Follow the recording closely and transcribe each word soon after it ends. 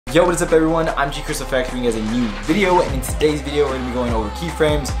Yo, what is up everyone? I'm G-Chris bringing you guys a new video, and in today's video we're going to be going over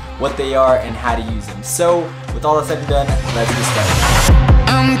keyframes, what they are, and how to use them. So, with all that said and done, let's get started.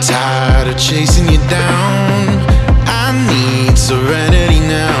 I'm tired of chasing you down. I need serenity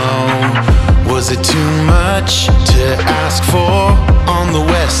now. Was it too much to ask for? On the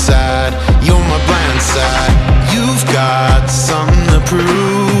west side, you're my blind side. You've got something to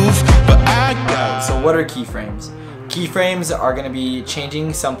prove, but I got... So what are keyframes? Keyframes are going to be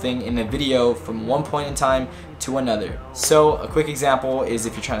changing something in a video from one point in time to another. So a quick example is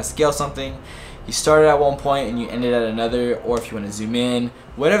if you're trying to scale something, you started at one point and you ended at another, or if you want to zoom in,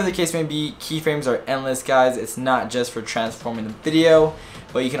 whatever the case may be, keyframes are endless, guys. It's not just for transforming the video,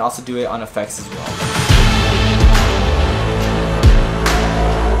 but you can also do it on effects as well.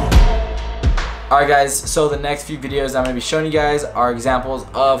 Alright guys, so the next few videos I'm going to be showing you guys are examples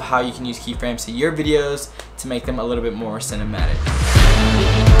of how you can use keyframes to your videos to make them a little bit more cinematic.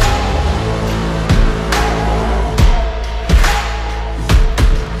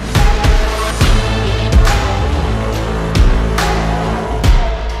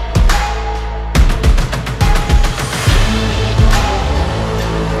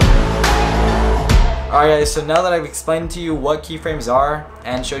 Alright guys, so now that I've explained to you what keyframes are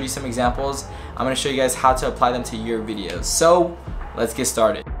and showed you some examples, I'm going to show you guys how to apply them to your videos. So let's get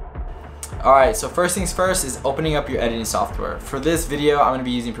started. Alright, so first things first is opening up your editing software. For this video, I'm going to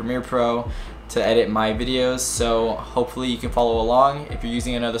be using Premiere Pro to edit my videos, so hopefully you can follow along. If you're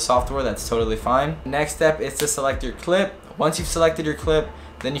using another software, that's totally fine. Next step is to select your clip. Once you've selected your clip,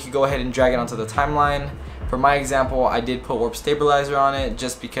 then you can go ahead and drag it onto the timeline. For my example, I did put warp stabilizer on it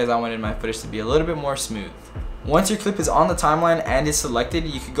just because I wanted my footage to be a little bit more smooth. Once your clip is on the timeline and is selected,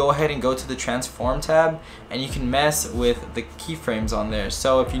 you can go ahead and go to the transform tab and you can mess with the keyframes on there.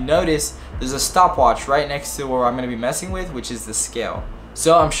 So if you notice, there's a stopwatch right next to where I'm going to be messing with, which is the scale.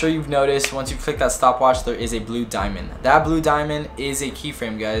 So I'm sure you've noticed once you click that stopwatch, there is a blue diamond. That blue diamond is a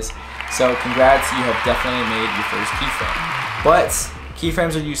keyframe, guys. So congrats, you have definitely made your first keyframe. But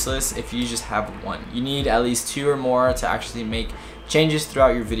keyframes are useless if you just have one. You need at least two or more to actually make changes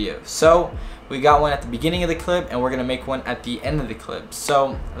throughout your video. So we got one at the beginning of the clip and we're going to make one at the end of the clip.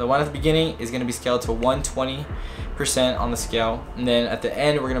 So the one at the beginning is going to be scaled to 120% on the scale, and then at the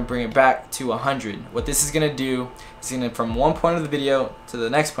end we're going to bring it back to 100. What this is going to do is going to, from one point of the video to the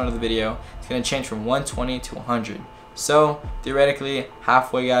next point of the video, it's going to change from 120 to 100. So theoretically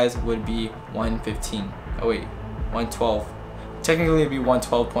halfway, guys, would be 115. Oh wait, 112. Technically it'd be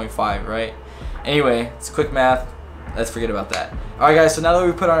 112.5, right? Anyway, it's quick math. Let's forget about that. Alright guys, so now that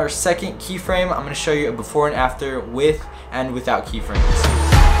we put on our second keyframe, I'm going to show you a before and after with and without keyframes.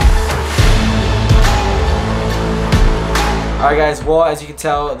 Alright guys, well, as you can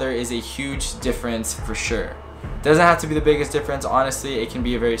tell, there is a huge difference for sure. It doesn't have to be the biggest difference, honestly. It can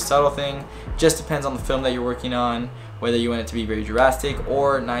be a very subtle thing. Just depends on the film that you're working on, whether you want it to be very drastic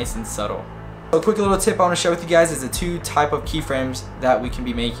or nice and subtle. So a quick little tip I want to share with you guys is the two type of keyframes that we can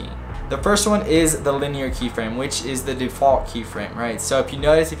be making. The first one is the linear keyframe, which is the default keyframe, right? So if you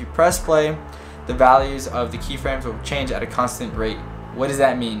notice, if you press play, the values of the keyframes will change at a constant rate. What does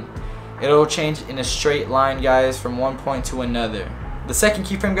that mean? It'll change in a straight line, guys, from one point to another. The second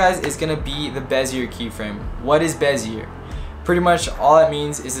keyframe, guys, is going to be the Bezier keyframe. What is Bezier? Pretty much all it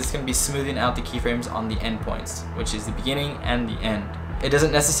means is it's going to be smoothing out the keyframes on the endpoints, which is the beginning and the end. It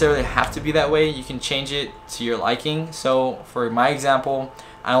doesn't necessarily have to be that way. You can change it to your liking. So for my example,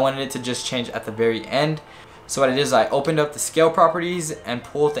 I wanted it to just change at the very end. So what I did is I opened up the scale properties and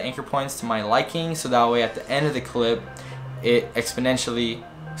pulled the anchor points to my liking, so that way at the end of the clip it exponentially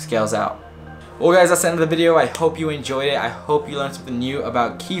scales out. Well guys, that's the end of the video. I hope you enjoyed it. I hope you learned something new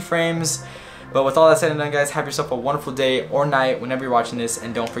about keyframes. But with all that said and done, guys, have yourself a wonderful day or night whenever you're watching this,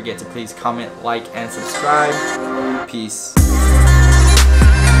 and don't forget to please comment, like, and subscribe. Peace.